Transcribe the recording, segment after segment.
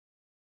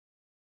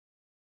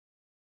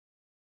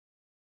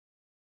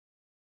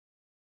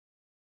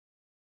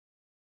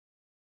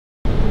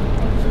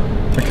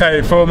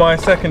Okay, for my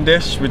second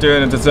dish, we're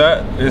doing a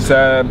dessert. It's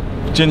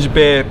ginger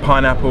beer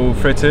pineapple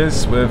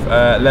fritters with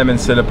lemon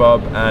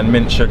syllabub and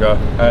mint sugar.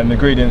 And the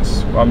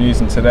ingredients I'm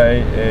using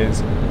today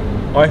is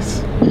ice,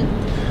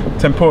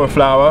 tempura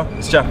flour.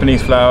 It's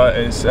Japanese flour.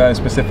 It's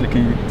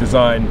specifically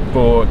designed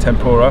for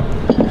tempura.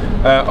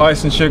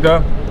 Ice and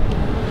sugar,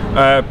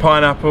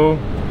 pineapple,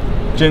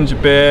 ginger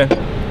beer,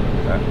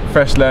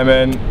 fresh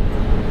lemon,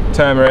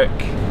 turmeric,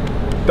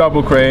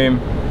 double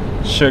cream,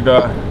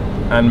 sugar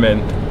and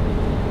mint.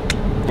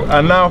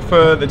 And now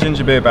for the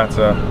ginger beer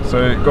batter.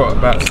 So we've got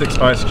about 6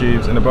 ice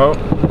cubes in a bowl.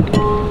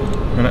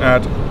 I'm going to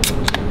add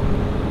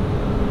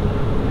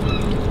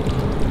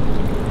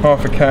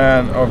half a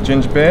can of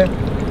ginger beer,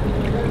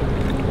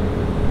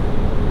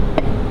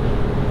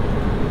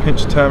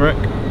 pinch of turmeric,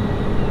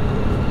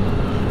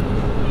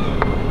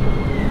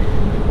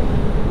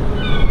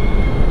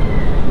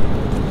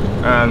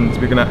 and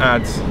we're going to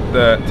add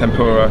the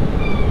tempura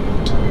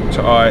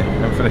to eye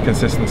and for the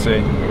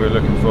consistency that we're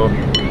looking for.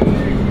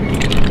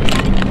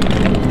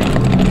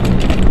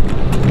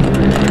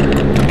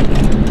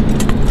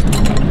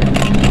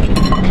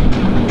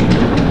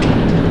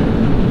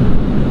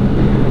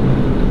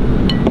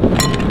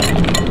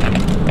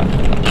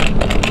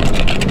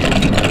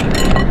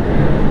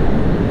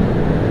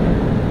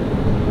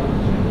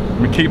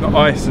 We keep the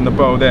ice in the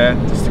bowl there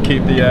just to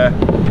keep the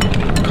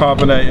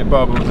carbonated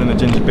bubbles in the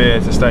ginger beer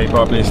to stay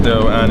bubbly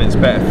still, and it's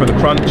better for the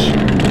crunch.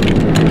 I'm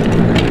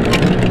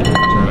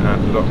trying to add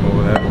a lot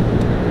more there.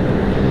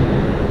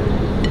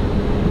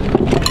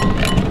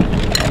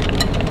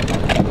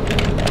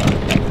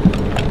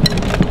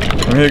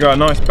 And here we got a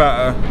nice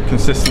batter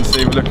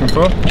consistency we're looking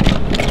for.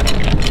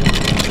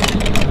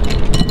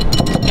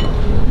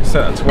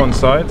 Set that to one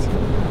side,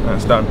 and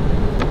it's done.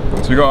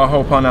 So we've got our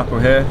whole pineapple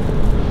here.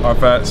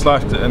 I've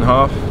sliced it in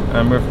half,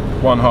 and with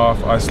one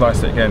half I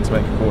sliced it again to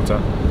make a quarter.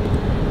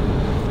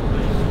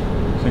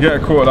 So you get a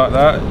quarter like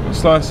that,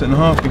 slice it in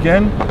half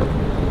again,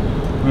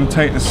 and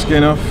take the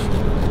skin off,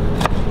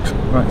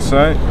 like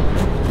so.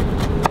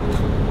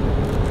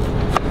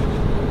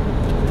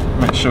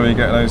 Make sure you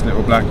get those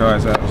little black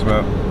eyes out as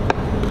well.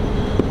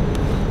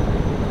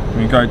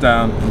 And you go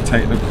down and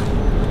take the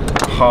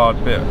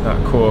hard bit,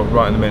 that core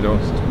right in the middle.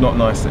 It's not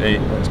nice to eat,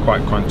 but it's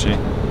quite crunchy.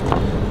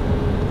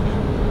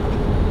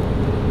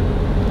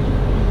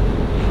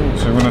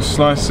 So we're going to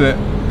slice it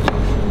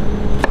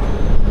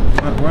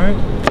that way,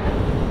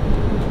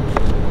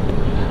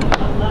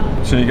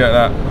 so you get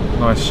that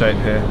nice shape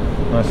here,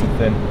 nice and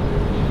thin.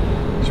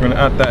 So we're going to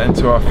add that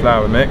into our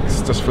flour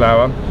mix, just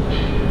flour,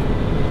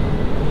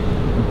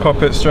 and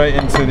pop it straight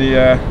into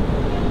the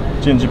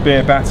ginger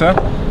beer batter.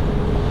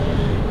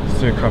 Let's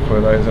do a couple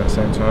of those at the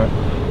same time.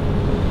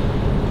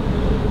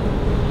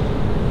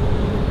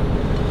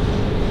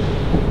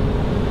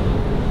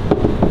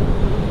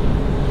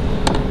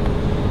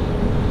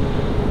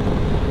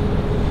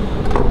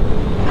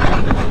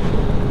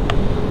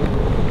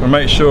 And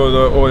make sure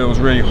the oil's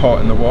really hot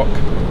in the wok.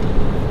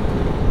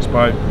 Just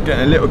by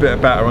getting a little bit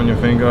of batter on your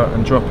finger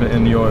and dropping it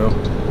in the oil.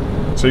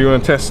 So you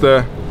want to test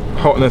the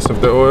hotness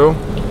of the oil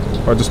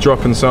by just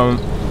dropping some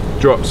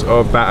drops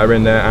of batter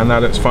in there, and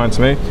that looks fine to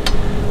me.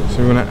 So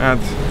we're going to add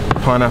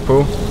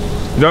pineapple.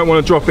 You don't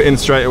want to drop it in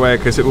straight away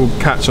because it will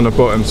catch on the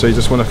bottom, so you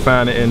just want to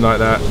fan it in like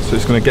that. So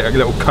it's going to get a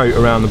little coat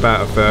around the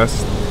batter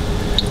first,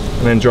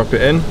 and then drop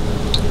it in.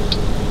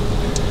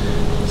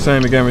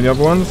 Same again with the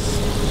other ones.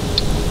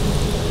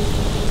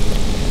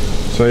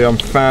 So yeah, I'm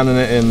fanning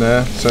it in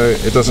there so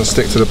it doesn't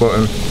stick to the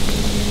bottom.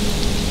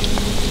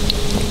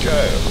 Go.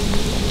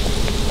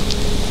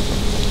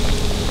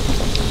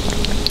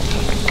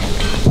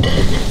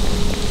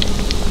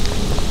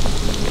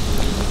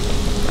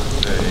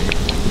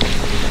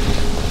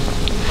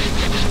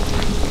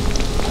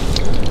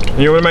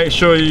 And you want to make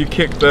sure you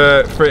kick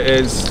the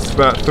fritters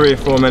about 3 or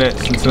 4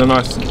 minutes until they're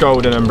nice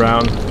golden and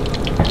brown,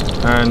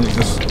 and you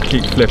just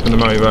keep flipping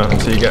them over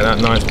until you get that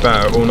nice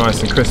batter all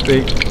nice and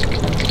crispy.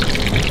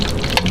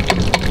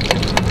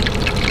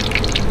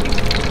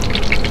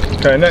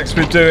 Okay, next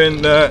we're doing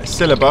the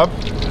syllabub.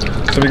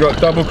 So we've got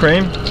double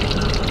cream.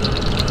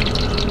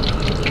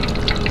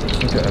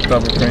 So get a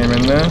double cream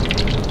in there.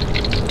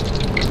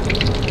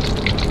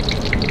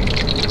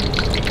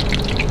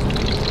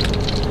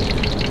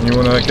 And you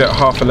want to get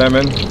half a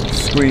lemon,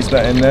 squeeze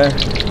that in there.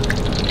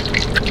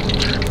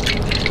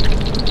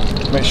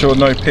 Make sure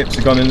no pips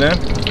have gone in there.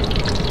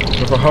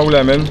 With a whole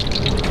lemon,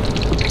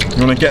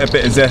 you want to get a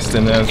bit of zest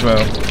in there as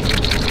well.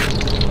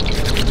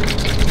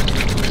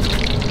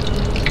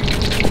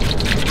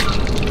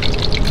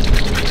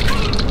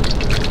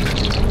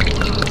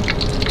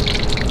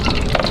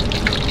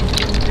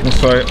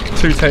 Also,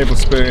 2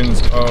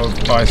 tablespoons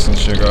of ice and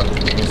sugar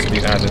needs to be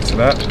added to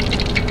that.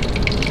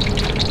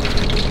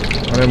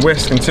 And then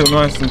whisk until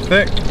nice and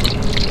thick.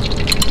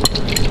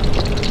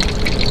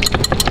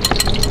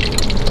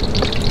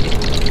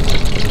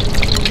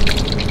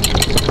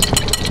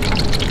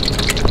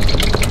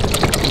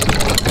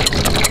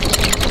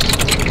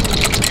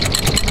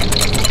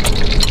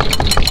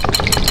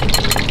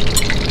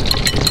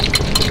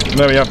 And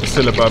there we have the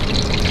syllabub.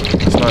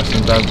 It's nice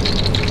and done.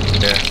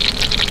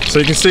 So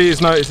you can see,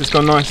 it's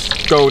gone nice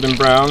golden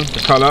brown, the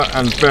colour,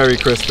 and very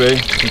crispy. You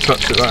can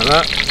touch it like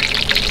that.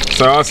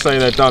 So I'd say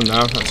they're done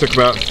now. That took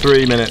about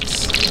 3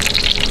 minutes.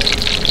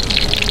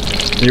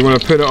 You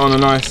want to put it on a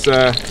nice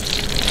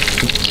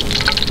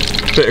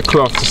bit of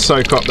cloth to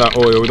soak up that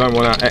oil. We don't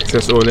want that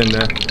excess oil in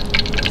there.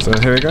 So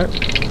here we go.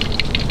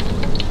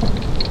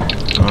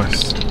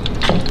 Nice.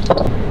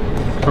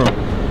 Cool.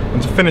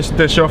 And to finish the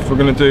dish off, we're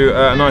going to do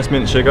a nice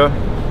mint sugar.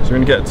 So we're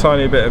going to get a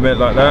tiny bit of mint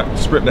like that.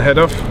 Just rip the head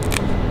off.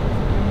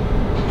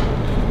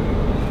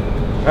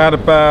 Add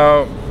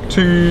about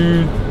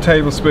 2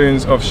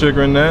 tablespoons of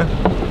sugar in there.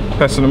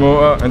 Pestle and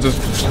mortar, and just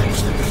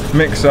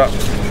mix up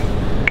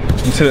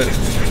until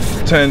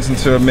it turns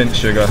into a mint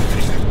sugar.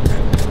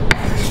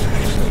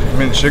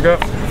 Mint sugar.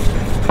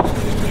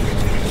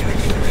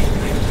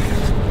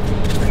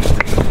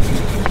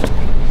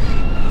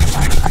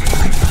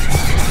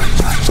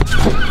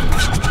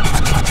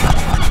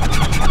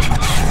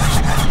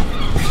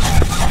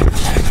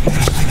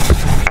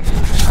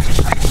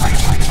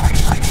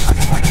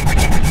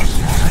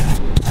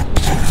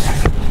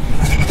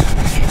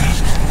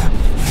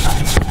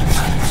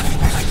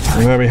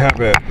 And there we have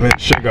it, mint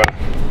sugar.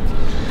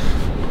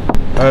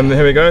 And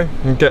here we go, you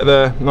can get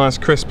the nice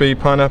crispy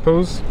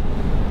pineapples.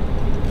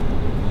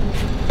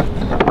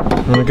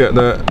 And we get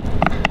the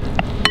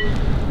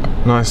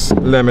nice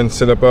lemon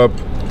syllabub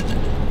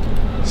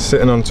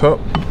sitting on top.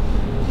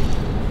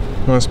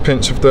 Nice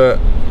pinch of the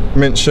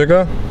mint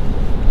sugar.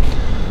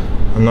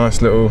 A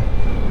nice little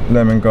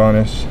lemon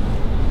garnish.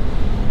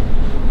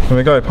 There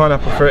we go,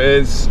 pineapple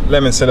fritters,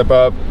 lemon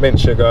syllabub, mint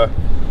sugar,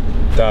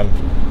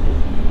 done.